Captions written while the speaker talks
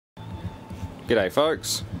G'day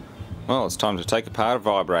folks. Well, it's time to take apart a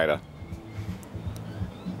vibrator.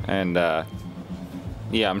 And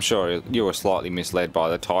yeah, I'm sure you were slightly misled by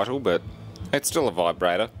the title, but it's still a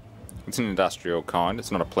vibrator. It's an industrial kind,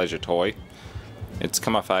 it's not a pleasure toy. It's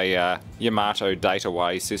come off a Yamato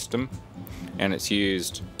Dataweigh system, and it's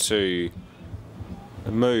used to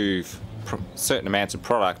move certain amounts of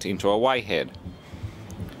product into a weigh head.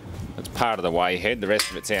 It's part of the weigh head, the rest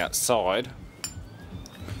of it's outside.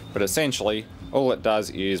 But essentially, all it does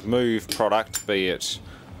is move product, be it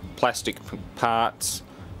plastic parts,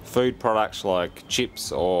 food products like chips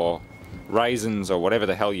or raisins or whatever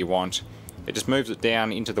the hell you want. It just moves it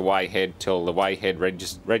down into the weigh head till the weigh head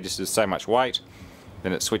registers so much weight.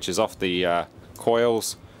 Then it switches off the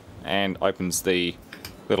coils and opens the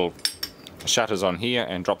little shutters on here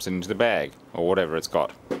and drops it into the bag or whatever it's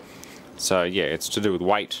got. So yeah, it's to do with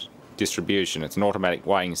weight distribution. It's an automatic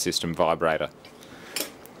weighing system vibrator.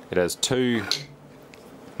 It has two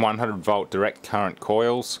 100 volt direct current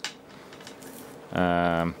coils.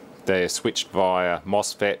 They're switched via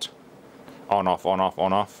MOSFET, on off, on off,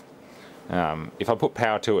 on off. If I put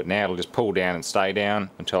power to it now, it'll just pull down and stay down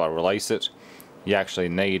until I release it. You actually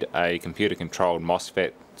need a computer controlled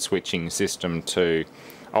MOSFET switching system to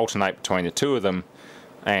alternate between the two of them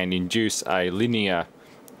and induce a linear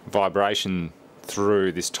vibration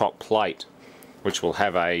through this top plate, which will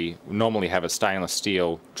normally have a stainless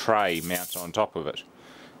steel tray mounted on top of it,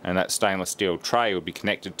 and that stainless steel tray will be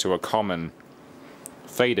connected to a common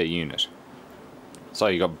feeder unit. So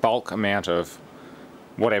you've got bulk amount of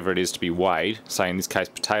whatever it is to be weighed, say in this case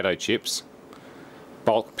potato chips,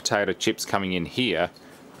 bulk potato chips coming in here,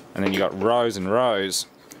 and then you've got rows and rows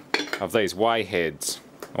of these weigh heads,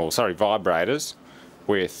 or sorry, vibrators,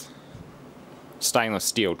 with stainless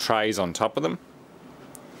steel trays on top of them.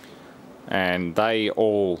 And they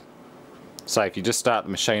all, say if you just start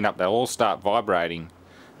the machine up, they'll all start vibrating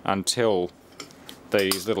until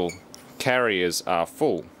these little carriers are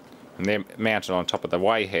full, and they're mounted on top of the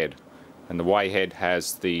weigh head. And the weigh head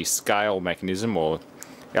has the scale mechanism or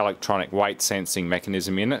electronic weight sensing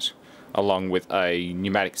mechanism in it, along with a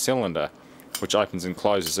pneumatic cylinder which opens and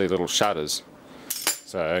closes these little shutters.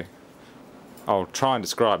 So I'll try and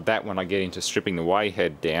describe that when I get into stripping the weigh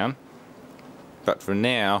head down, but for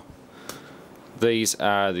now these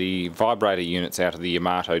are the vibrator units out of the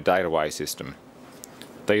Yamato Dataweigh system.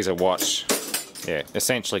 These are what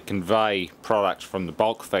essentially convey product from the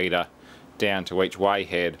bulk feeder down to each weigh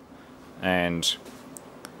head, and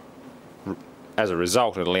as a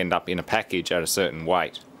result it'll end up in a package at a certain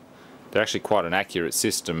weight. They're actually quite an accurate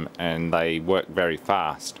system and they work very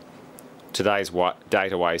fast. Today's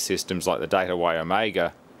Dataweigh systems like the Dataweigh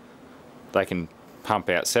Omega, they can pump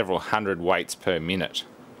out several hundred weights per minute,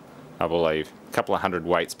 I believe. A couple of hundred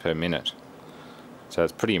weights per minute. So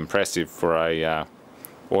it's pretty impressive for a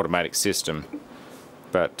automatic system.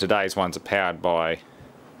 But today's ones are powered by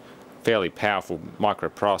fairly powerful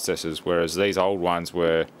microprocessors, whereas these old ones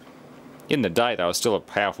were, in the day they were still a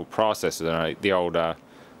powerful processor. The old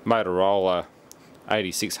Motorola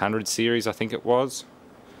 8600 series, I think it was.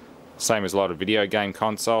 Same as a lot of video game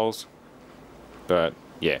consoles. But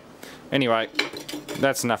yeah. Anyway,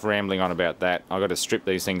 that's enough rambling on about that. I've got to strip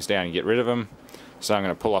these things down and get rid of them. So I'm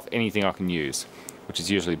going to pull off anything I can use, which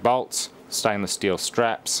is usually bolts, stainless steel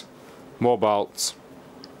straps, more bolts,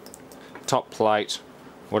 top plate,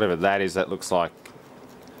 whatever that is. That looks like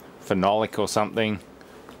phenolic or something.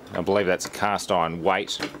 I believe that's a cast iron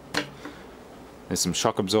weight. There's some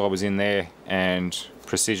shock absorbers in there and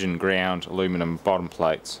precision ground aluminum bottom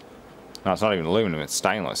plates. No, it's not even aluminum, it's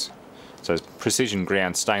stainless. So it's precision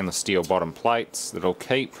ground stainless steel bottom plates that'll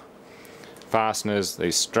keep. Fasteners,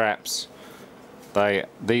 these straps.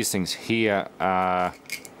 These things here are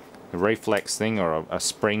a reflex thing, or a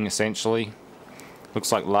spring essentially.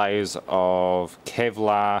 Looks like layers of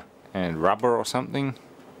Kevlar and rubber or something.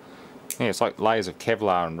 Yeah, it's like layers of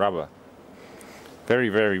Kevlar and rubber. Very,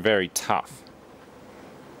 very, very tough.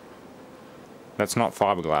 That's not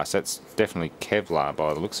fiberglass, that's definitely Kevlar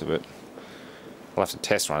by the looks of it. I'll have to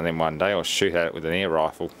test one of them one day, or shoot at it with an air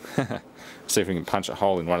rifle. See if we can punch a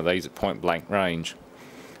hole in one of these at point blank range.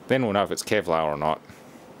 Then we'll know if it's Kevlar or not.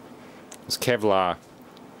 This Kevlar,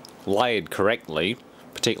 layered correctly,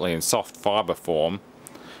 particularly in soft fibre form,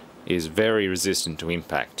 is very resistant to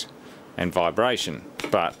impact and vibration,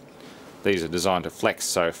 but these are designed to flex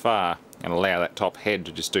so far and allow that top head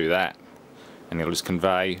to just do that, and it'll just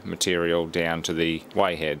convey material down to the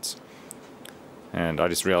weigh heads. And I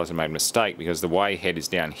just realised I made a mistake, because the weigh head is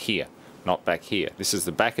down here, not back here. This is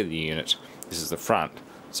the back of the unit, this is the front,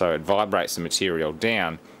 so it vibrates the material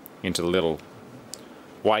down into the little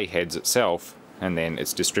weigh heads itself, and then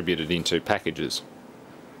it's distributed into packages.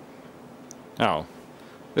 Oh,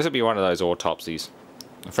 this will be one of those autopsies.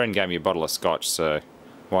 A friend gave me a bottle of scotch, so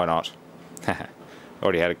why not?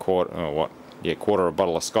 Already had a quarter of a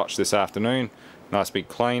bottle of scotch this afternoon. Nice big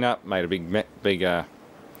clean up, made a big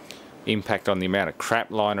impact on the amount of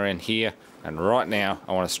crap lying around here, and right now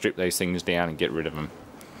I want to strip these things down and get rid of them.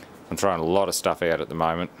 I'm throwing a lot of stuff out at the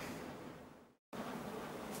moment.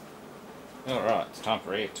 Alright, it's time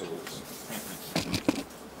for air tools.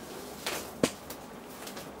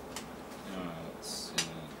 Let's see.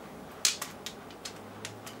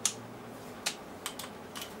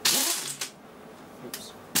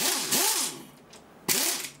 Oops. It's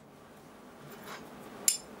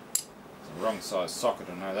the wrong size socket,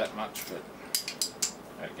 I know that much, but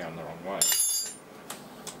they're going the wrong way.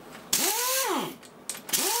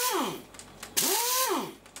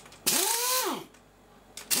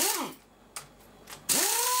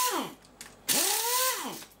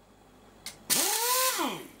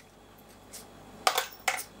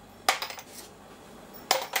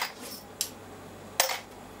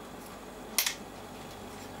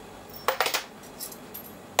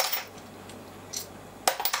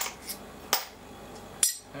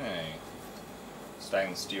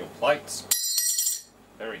 Stainless steel plates,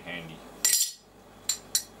 very handy.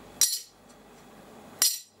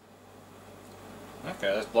 Okay,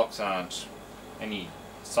 those blocks aren't any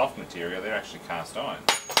soft material, they're actually cast iron.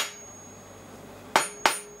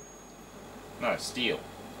 No, steel.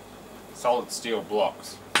 Solid steel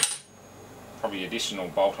blocks. Probably additional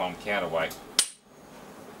bolt-on counterweight.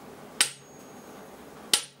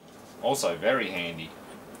 Also very handy.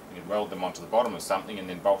 You can weld them onto the bottom of something and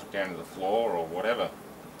then bolt it down to the floor or whatever.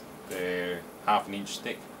 They're ½ an inch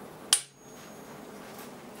thick.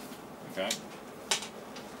 Okay,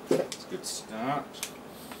 that's a good start.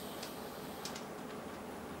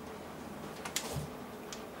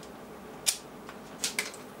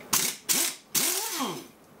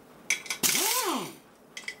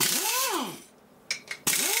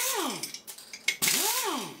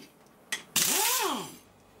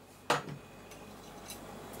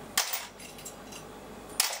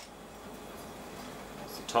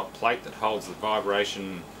 Top plate that holds the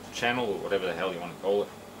vibration channel, or whatever the hell you want to call it,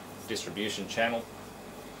 distribution channel.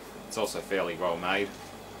 It's also fairly well made,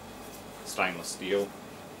 stainless steel.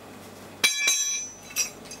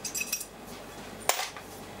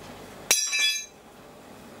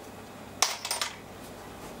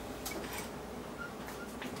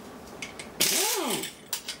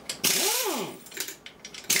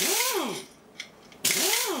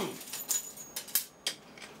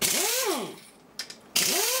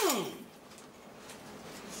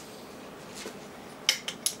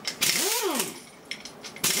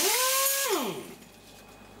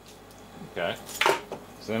 Okay,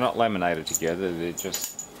 so they're not laminated together, they're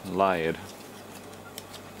just layered.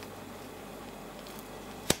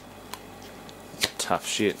 Tough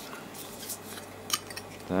shit.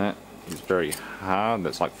 That is very hard,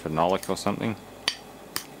 that's like phenolic or something.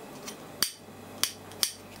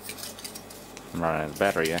 I'm running out of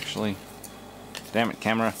battery actually. Damn it,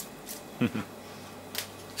 camera. I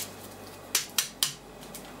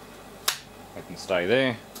can stay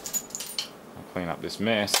there. I'll clean up this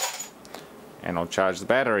mess. And I'll charge the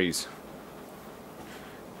batteries.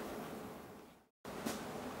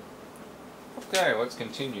 Okay, let's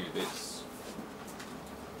continue this.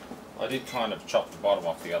 I did kind of chop the bottom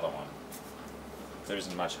off the other one. There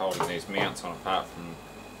isn't much holding these mounts on apart from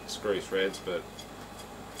screw threads, but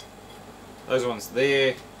those ones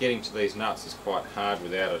there, getting to these nuts is quite hard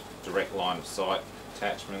without a direct line of sight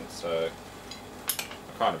attachment, so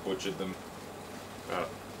I kind of butchered them. But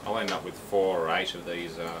I'll end up with 4 or 8 of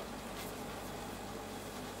these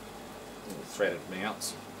threaded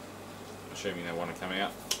mounts, assuming they want to come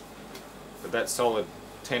out. But that solid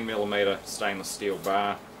 10mm stainless steel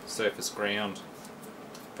bar, surface ground,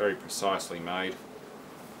 very precisely made.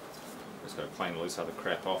 Just got to clean loose other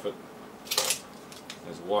crap off it.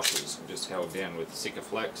 Those washers are just held down with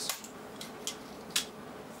Sikaflex.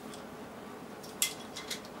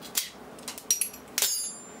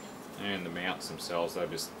 And the mounts themselves, they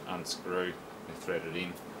just unscrew, they're threaded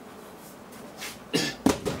in.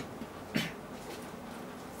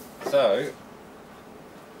 So,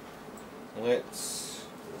 let's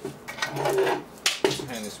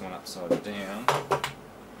turn this one upside down.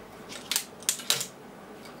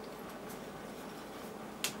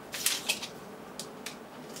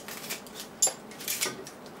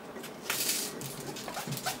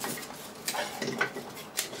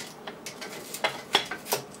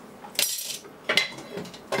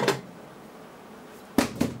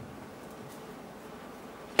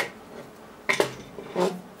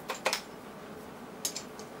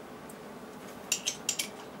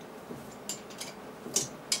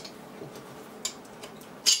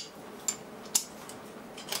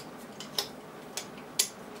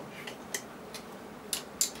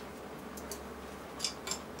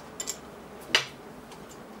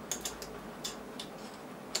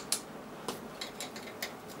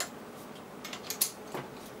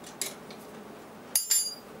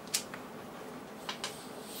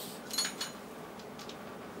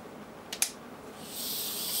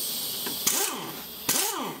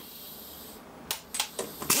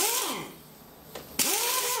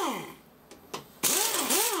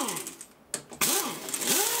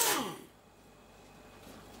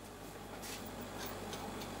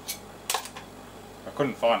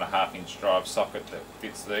 couldn't find a 1/2" drive socket that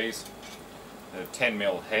fits these. A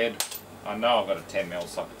 10mm head. I know I've got a 10mm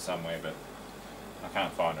socket somewhere, but I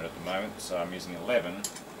can't find it at the moment, so I'm using 11.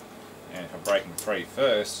 And if I'm breaking free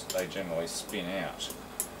first, they generally spin out.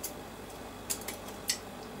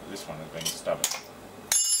 This one has been stubborn.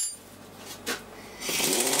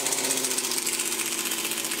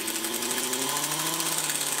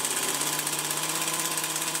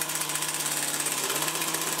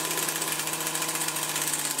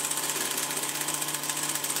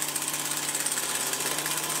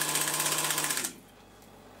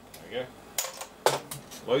 There we go.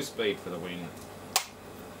 Low speed for the win.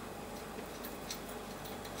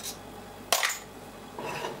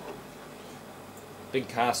 Big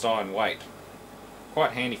cast iron weight.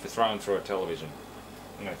 Quite handy for throwing through a television.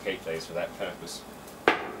 I'm going to keep these for that purpose.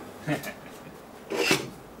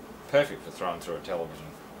 Perfect for throwing through a television.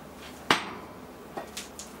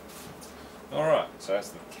 Alright, so that's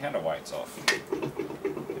the counterweights off.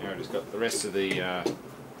 Now we've just got the rest of the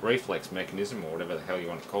reflex mechanism, or whatever the hell you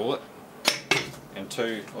want to call it, and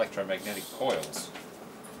 2 electromagnetic coils.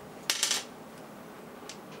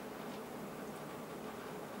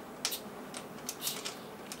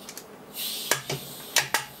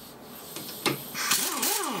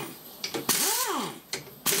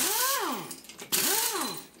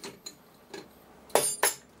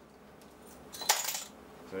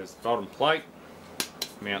 So there's the bottom plate,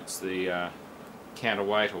 mounts the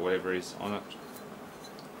counterweight or whatever is on it.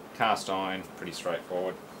 Cast iron, pretty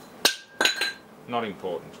straightforward. Not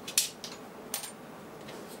important.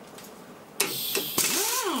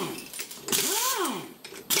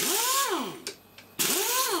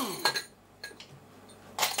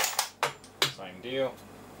 Same deal.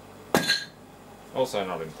 Also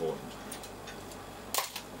not important.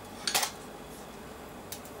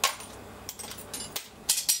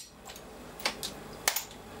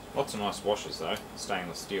 Lots of nice washers though,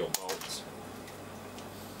 stainless steel bolts.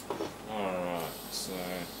 Alright, so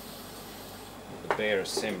the bare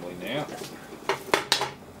assembly now.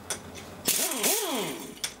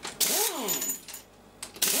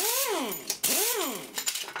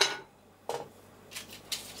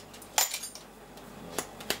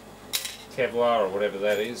 Kevlar or whatever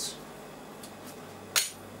that is.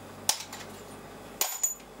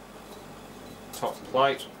 Top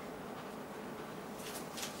plate.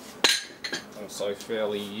 Also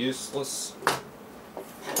fairly useless.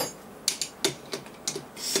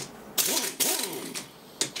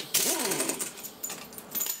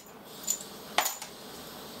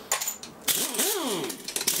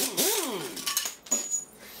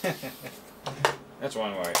 That's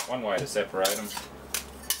one way to separate them.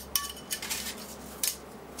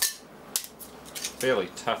 Fairly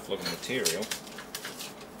tough looking material.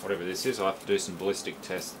 Whatever this is, I'll have to do some ballistic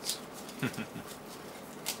tests.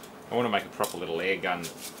 I want to make a proper little air gun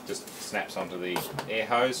that just snaps onto the air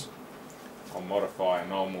hose. I'll modify a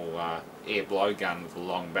normal air blow gun with a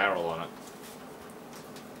long barrel on it.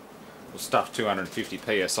 We'll stuff 250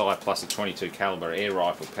 psi plus a 22 caliber air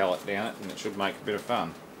rifle pellet down it, and it should make a bit of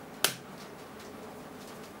fun.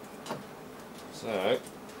 So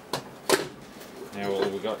now all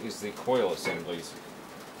we've got is the coil assemblies.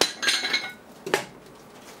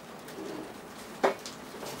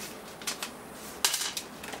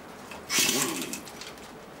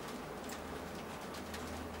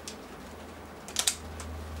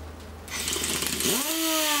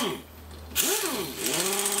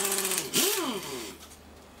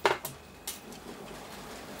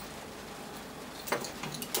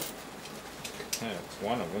 That's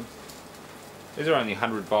one of them. These are only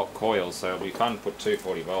 100-volt coils, so it'll be fun to put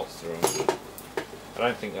 240 volts through them. I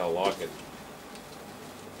don't think they'll like it.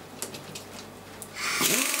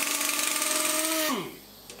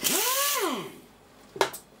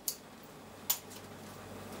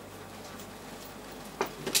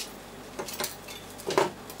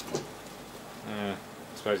 I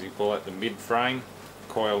suppose you call that the mid frame,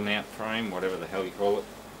 coil mount frame, whatever the hell you call it.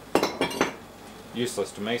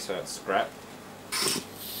 Useless to me, so it's scrap.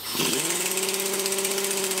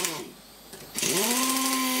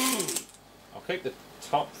 I'll keep the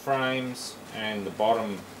top frames and the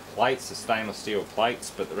bottom plates, the stainless steel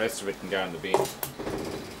plates, but the rest of it can go in the bin.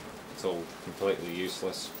 It's all completely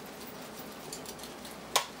useless.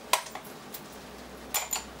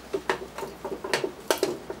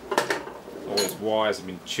 All these wires have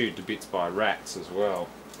been chewed to bits by rats as well.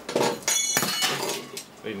 I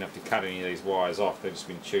didn't have to cut any of these wires off, they've just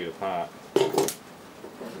been chewed apart.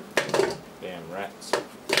 Damn rats.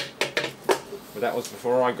 But that was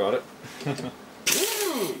before I got it.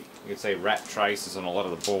 You can see rat traces on a lot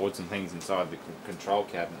of the boards and things inside the control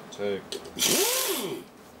cabinet too.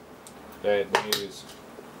 Bad news.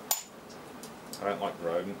 I don't like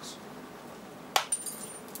rodents.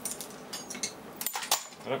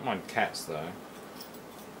 I don't mind cats though.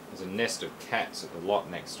 There's a nest of cats at the lot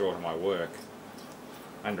next door to my work,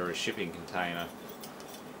 under a shipping container.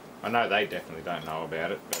 I know they definitely don't know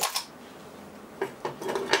about it, but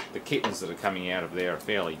the kittens that are coming out of there are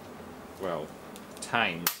fairly, well,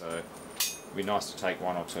 tame, so it'd be nice to take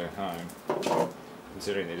one or two home.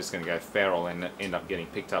 Considering they're just going to go feral and end up getting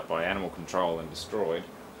picked up by animal control and destroyed.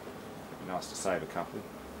 It'd be nice to save a couple.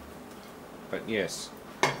 But yes,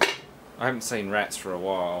 I haven't seen rats for a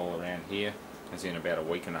while around here, as in about a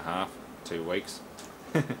week and a half, 2 weeks.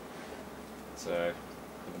 So,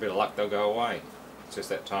 with a bit of luck they'll go away. It's just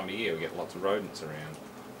that time of year, we get lots of rodents around.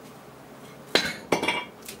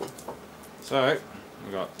 So,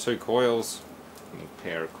 we've got 2 coils, a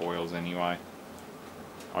pair of coils anyway,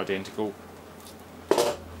 identical.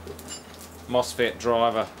 MOSFET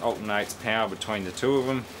driver alternates power between the 2 of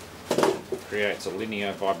them, creates a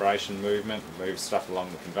linear vibration movement, moves stuff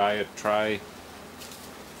along the conveyor tray.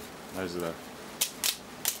 Those are the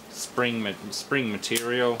spring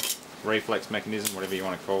material, reflex mechanism, whatever you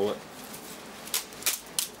want to call it.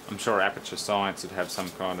 I'm sure Aperture Science would have some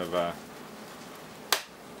kind of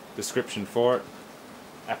description for it.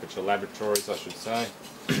 Aperture Laboratories, I should say.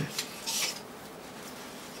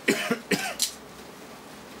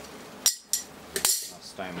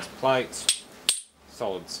 Stainless plates,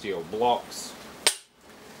 solid steel blocks,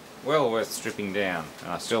 well worth stripping down,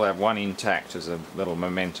 and I still have one intact as a little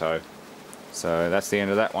memento. So that's the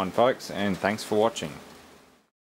end of that one, folks, and thanks for watching.